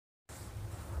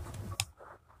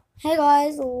Hey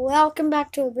guys, welcome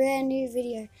back to a brand new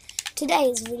video.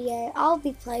 Today's video, I'll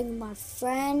be playing with my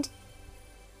friend,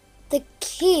 the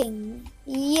King.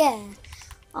 Yeah.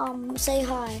 Say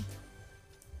hi.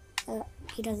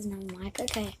 He doesn't have a mic.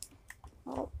 Okay.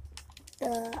 Well,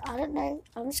 I don't know.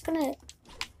 I'm just gonna,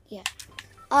 yeah.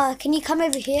 Can you come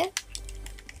over here?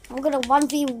 I'm gonna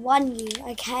 1v1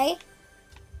 you, okay?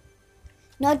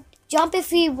 No, jump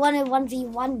if you wanna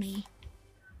 1v1 me.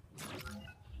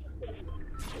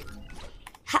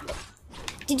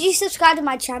 Did you subscribe to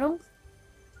my channel?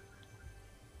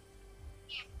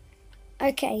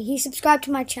 Okay, he subscribed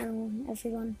to my channel,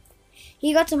 everyone.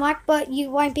 He got the mic, but you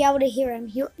won't be able to hear him.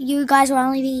 You guys will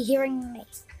only be hearing me.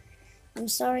 I'm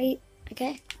sorry,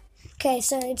 okay? Okay,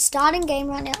 so it's starting game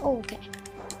right now. Oh, okay.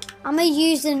 I'm gonna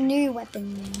use the new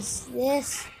weapons.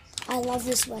 I love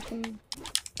this weapon.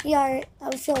 Yeah,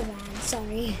 I feel bad,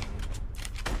 sorry.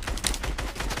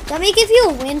 Let me give you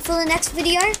a win for the next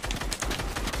video.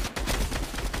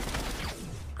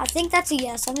 I think that's a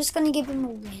yes. I'm just gonna give him a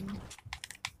win.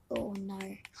 Oh no.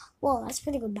 Whoa, that's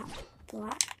pretty good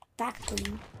back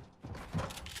boom.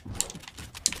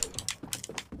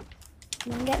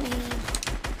 Come on, get me.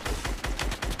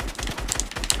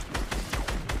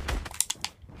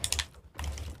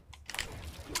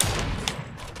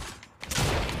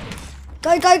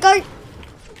 Go, go, go!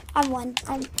 I won.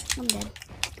 I'm dead.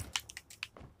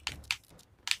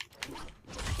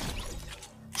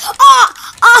 Ah!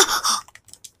 Ah!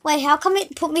 Wait, how come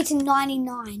it put me to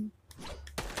 99?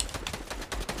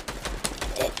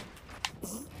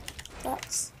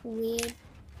 That's weird.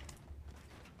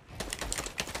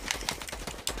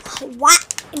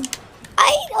 What?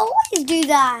 I always do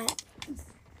that.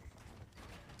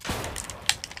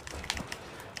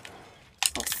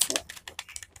 Oh, flip.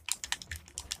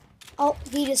 Oh,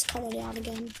 he just cut it out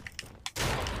again.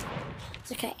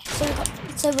 It's okay.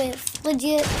 So we're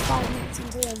legit 5 minutes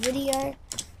into the video.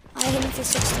 I hit him for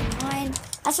 69.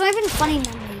 That's not even a funny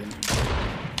number, you know.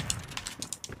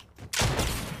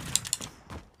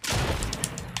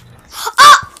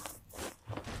 Ah!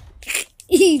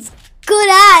 He's good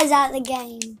as at the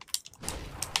game.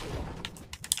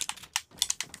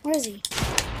 Where is he?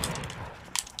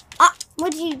 Ah!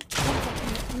 What did you...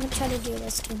 I'm gonna try to do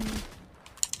this to him.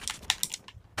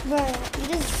 Bro, you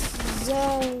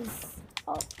deserve...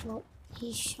 Oh, well,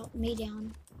 he shot me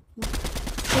down.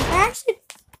 Actually...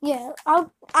 Yeah,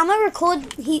 I'm gonna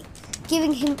record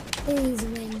giving him his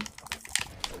win.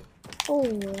 Oh,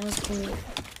 that was cool.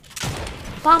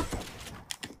 Pump,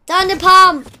 thunder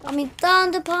pump. I mean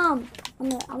thunder pump. I'm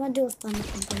gonna do a thunder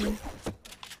pump on him.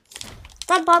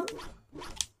 Thunder pump.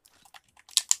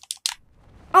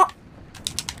 Oh,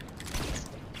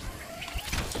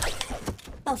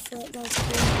 oh, flip. That was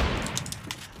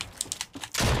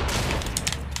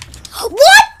cool.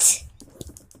 What?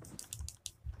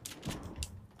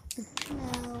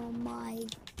 Oh my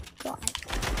god.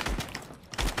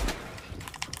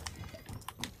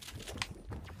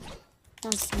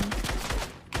 That's fun.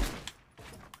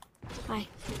 Hi.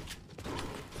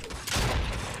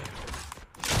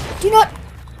 Do not.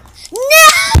 No!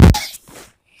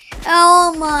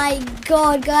 Oh my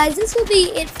god, guys. This will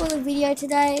be it for the video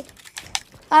today.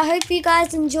 I hope you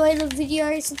guys enjoy the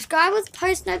video. Subscribe with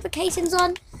post notifications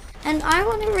on. And I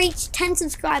want to reach 10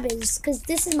 subscribers because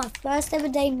this is my first ever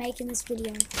day making this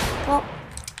video. Well,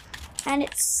 and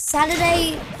it's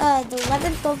Saturday, the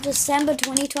 11th of December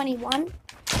 2021.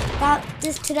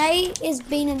 Today has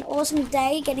been an awesome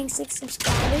day getting 6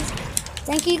 subscribers.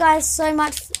 Thank you guys so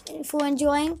much for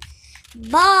enjoying.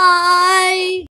 Bye!